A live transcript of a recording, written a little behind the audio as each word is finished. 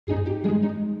The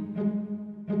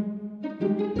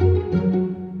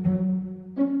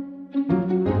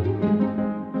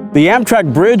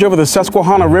Amtrak bridge over the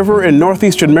Susquehanna River in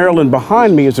northeastern Maryland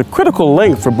behind me is a critical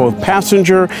link for both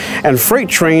passenger and freight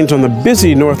trains on the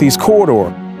busy Northeast Corridor.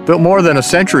 Built more than a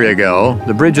century ago,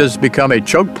 the bridge has become a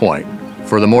choke point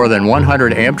for the more than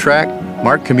 100 Amtrak,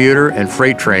 MARC commuter, and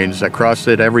freight trains that cross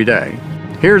it every day.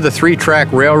 Here, the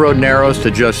 3-track railroad narrows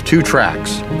to just 2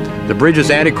 tracks. The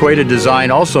bridge's antiquated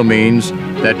design also means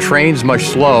that trains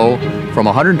must slow from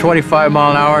 125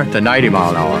 mile an hour to 90 mile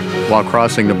an hour while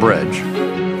crossing the bridge.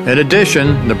 In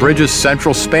addition, the bridge's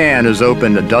central span is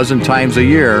opened a dozen times a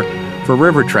year for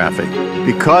river traffic.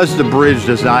 Because the bridge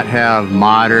does not have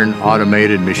modern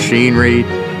automated machinery,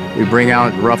 we bring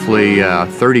out roughly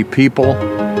 30 people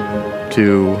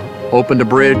to open the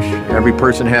bridge. Every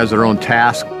person has their own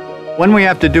task. When we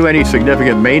have to do any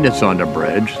significant maintenance on the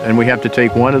bridge, and we have to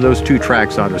take one of those 2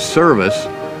 tracks out of service,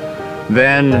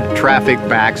 then traffic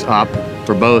backs up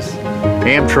for both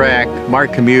Amtrak,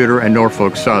 MARC commuter, and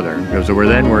Norfolk Southern, because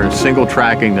we're single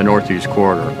tracking the Northeast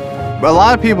Corridor. But a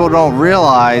lot of people don't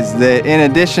realize that in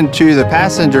addition to the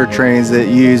passenger trains that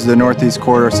use the Northeast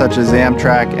Corridor, such as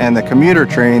Amtrak and the commuter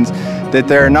trains, that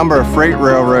there are a number of freight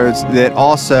railroads that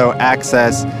also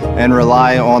access and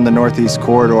rely on the Northeast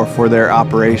Corridor for their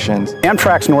operations.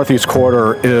 Amtrak's Northeast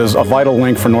Corridor is a vital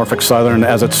link for Norfolk Southern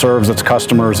as it serves its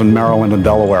customers in Maryland and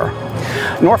Delaware.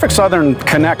 Norfolk Southern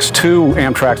connects to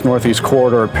Amtrak's Northeast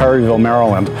Corridor at Perryville,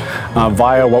 Maryland,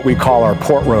 via what we call our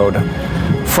port road.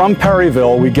 From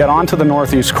Perryville, we get onto the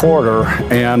Northeast Corridor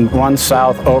and run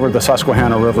south over the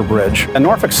Susquehanna River Bridge. And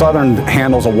Norfolk Southern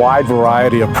handles a wide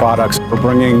variety of products. We're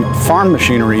bringing farm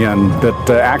machinery in that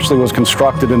actually was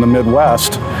constructed in the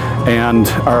Midwest and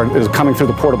is coming through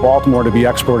the Port of Baltimore to be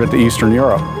exported to Eastern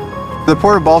Europe. The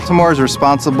Port of Baltimore is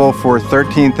responsible for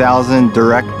 13,000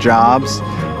 direct jobs.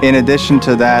 In addition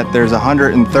to that, there's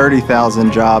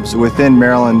 130,000 jobs within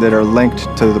Maryland that are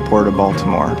linked to the Port of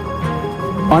Baltimore.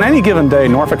 On any given day,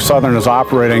 Norfolk Southern is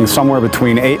operating somewhere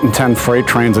between 8 and 10 freight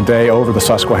trains a day over the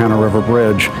Susquehanna River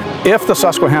Bridge. If the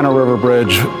Susquehanna River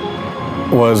Bridge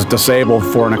was disabled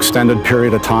for an extended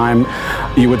period of time,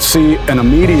 you would see an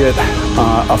immediate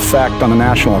effect on the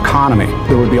national economy.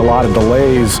 There would be a lot of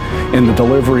delays in the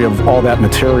delivery of all that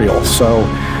material. So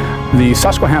the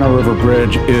Susquehanna River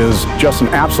Bridge is just an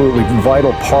absolutely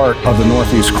vital part of the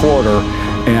Northeast Corridor,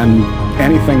 and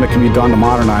anything that can be done to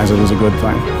modernize it is a good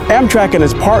thing. Amtrak and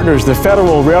its partners, the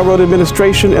Federal Railroad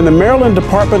Administration and the Maryland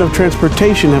Department of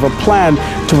Transportation, have a plan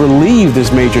to relieve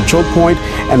this major choke point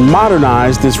and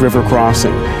modernize this river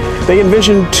crossing. They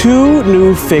envision 2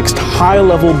 new fixed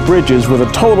high-level bridges with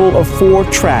a total of 4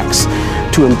 tracks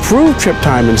to improve trip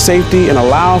time and safety and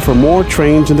allow for more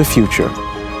trains in the future.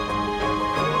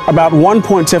 About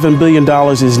 $1.7 billion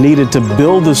is needed to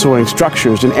build the soaring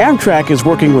structures, and Amtrak is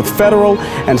working with federal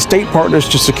and state partners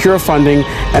to secure funding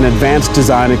and advance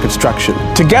design and construction.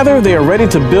 Together, they are ready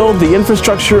to build the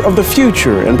infrastructure of the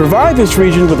future and provide this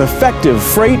region with effective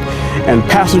freight and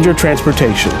passenger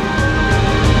transportation.